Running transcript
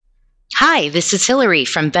Hi, this is Hillary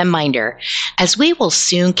from VemMinder. As we will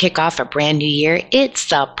soon kick off a brand new year, it's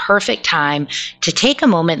the perfect time to take a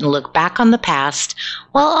moment and look back on the past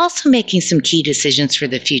while also making some key decisions for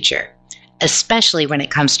the future, especially when it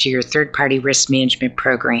comes to your third-party risk management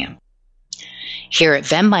program. Here at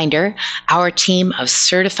VemMinder, our team of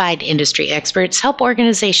certified industry experts help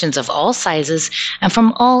organizations of all sizes and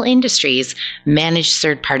from all industries manage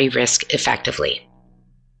third-party risk effectively.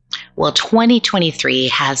 Well, 2023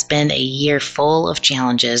 has been a year full of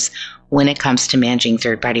challenges when it comes to managing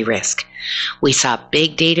third-party risk. We saw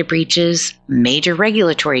big data breaches, major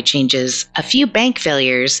regulatory changes, a few bank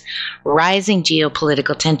failures, rising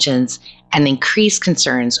geopolitical tensions, and increased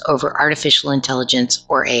concerns over artificial intelligence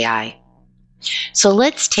or AI. So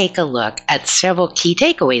let's take a look at several key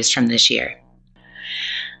takeaways from this year.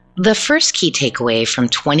 The first key takeaway from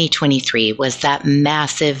 2023 was that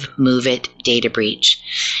massive MOVEit data breach.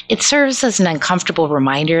 It serves as an uncomfortable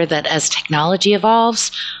reminder that as technology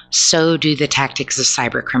evolves, so do the tactics of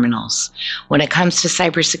cyber criminals. When it comes to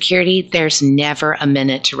cybersecurity, there's never a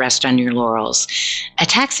minute to rest on your laurels.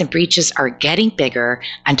 Attacks and breaches are getting bigger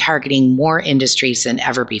and targeting more industries than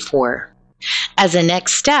ever before. As a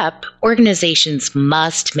next step, organizations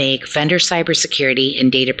must make vendor cybersecurity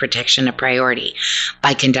and data protection a priority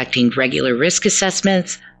by conducting regular risk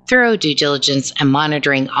assessments, thorough due diligence, and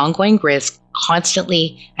monitoring ongoing risk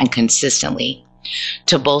constantly and consistently.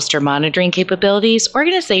 To bolster monitoring capabilities,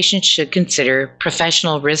 organizations should consider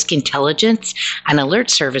professional risk intelligence and alert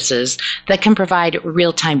services that can provide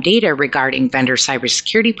real-time data regarding vendor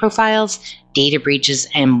cybersecurity profiles, data breaches,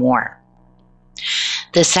 and more.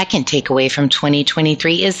 The second takeaway from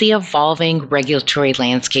 2023 is the evolving regulatory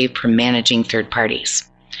landscape for managing third parties.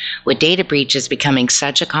 With data breaches becoming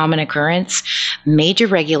such a common occurrence, major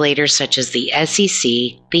regulators such as the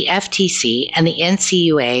SEC, the FTC, and the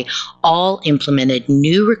NCUA all implemented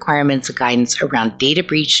new requirements and guidance around data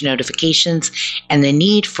breach notifications and the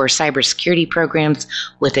need for cybersecurity programs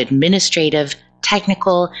with administrative,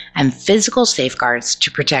 technical, and physical safeguards to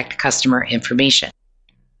protect customer information.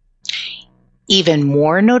 Even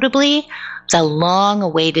more notably, the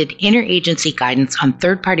long-awaited interagency guidance on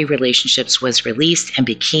third-party relationships was released and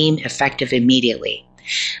became effective immediately.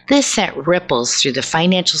 This sent ripples through the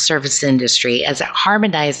financial service industry as it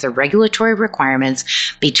harmonized the regulatory requirements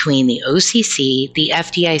between the OCC, the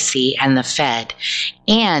FDIC, and the Fed,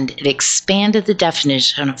 and it expanded the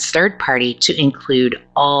definition of third party to include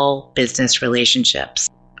all business relationships.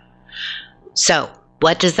 So,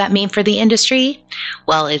 what does that mean for the industry?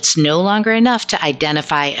 Well, it's no longer enough to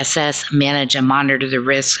identify, assess, manage, and monitor the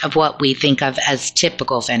risks of what we think of as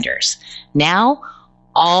typical vendors. Now,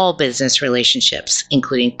 all business relationships,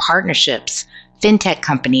 including partnerships, fintech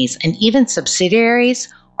companies, and even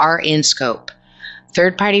subsidiaries, are in scope.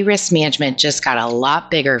 Third-party risk management just got a lot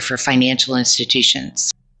bigger for financial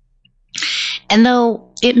institutions. And though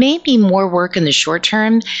it may be more work in the short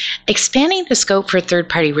term, expanding the scope for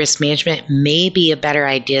third-party risk management may be a better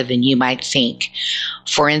idea than you might think.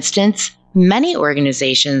 For instance, many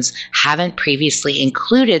organizations haven't previously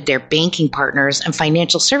included their banking partners and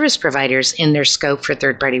financial service providers in their scope for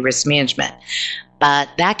third-party risk management, but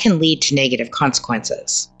that can lead to negative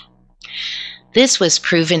consequences. This was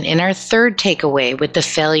proven in our third takeaway with the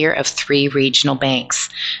failure of 3 regional banks,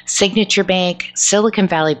 Signature Bank, Silicon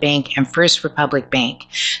Valley Bank, and First Republic Bank.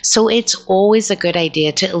 So it's always a good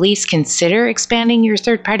idea to at least consider expanding your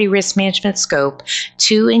third-party risk management scope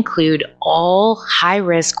to include all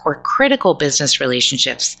high-risk or critical business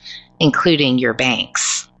relationships, including your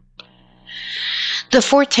banks. The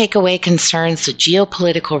fourth takeaway concerns the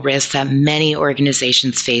geopolitical risks that many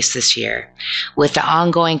organizations face this year. With the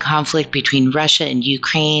ongoing conflict between Russia and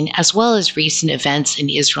Ukraine, as well as recent events in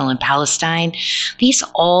Israel and Palestine, these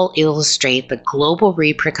all illustrate the global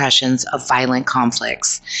repercussions of violent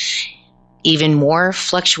conflicts. Even more,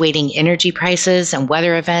 fluctuating energy prices and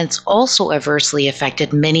weather events also adversely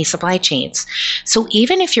affected many supply chains. So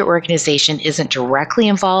even if your organization isn't directly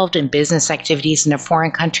involved in business activities in a foreign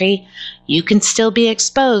country, you can still be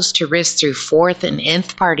exposed to risk through fourth and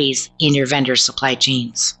nth parties in your vendor supply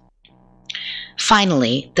chains.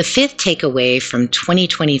 Finally, the fifth takeaway from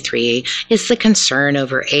 2023 is the concern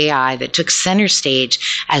over AI that took center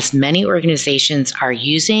stage as many organizations are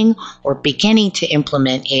using or beginning to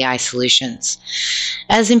implement AI solutions.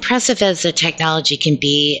 As impressive as the technology can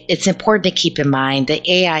be, it's important to keep in mind that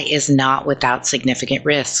AI is not without significant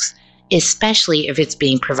risks, especially if it's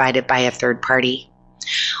being provided by a third party.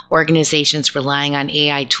 Organizations relying on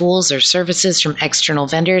AI tools or services from external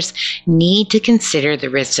vendors need to consider the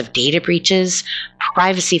risks of data breaches,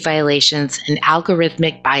 privacy violations, and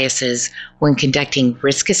algorithmic biases when conducting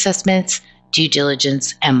risk assessments, due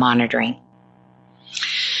diligence, and monitoring.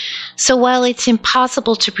 So while it's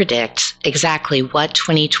impossible to predict exactly what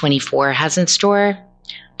 2024 has in store,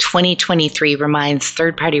 2023 reminds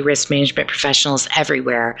third-party risk management professionals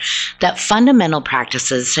everywhere that fundamental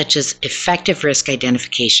practices such as effective risk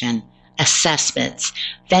identification, assessments,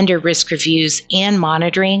 vendor risk reviews, and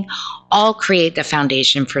monitoring all create the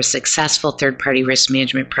foundation for a successful third-party risk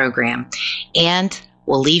management program and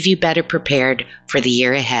will leave you better prepared for the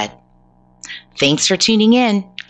year ahead. Thanks for tuning in.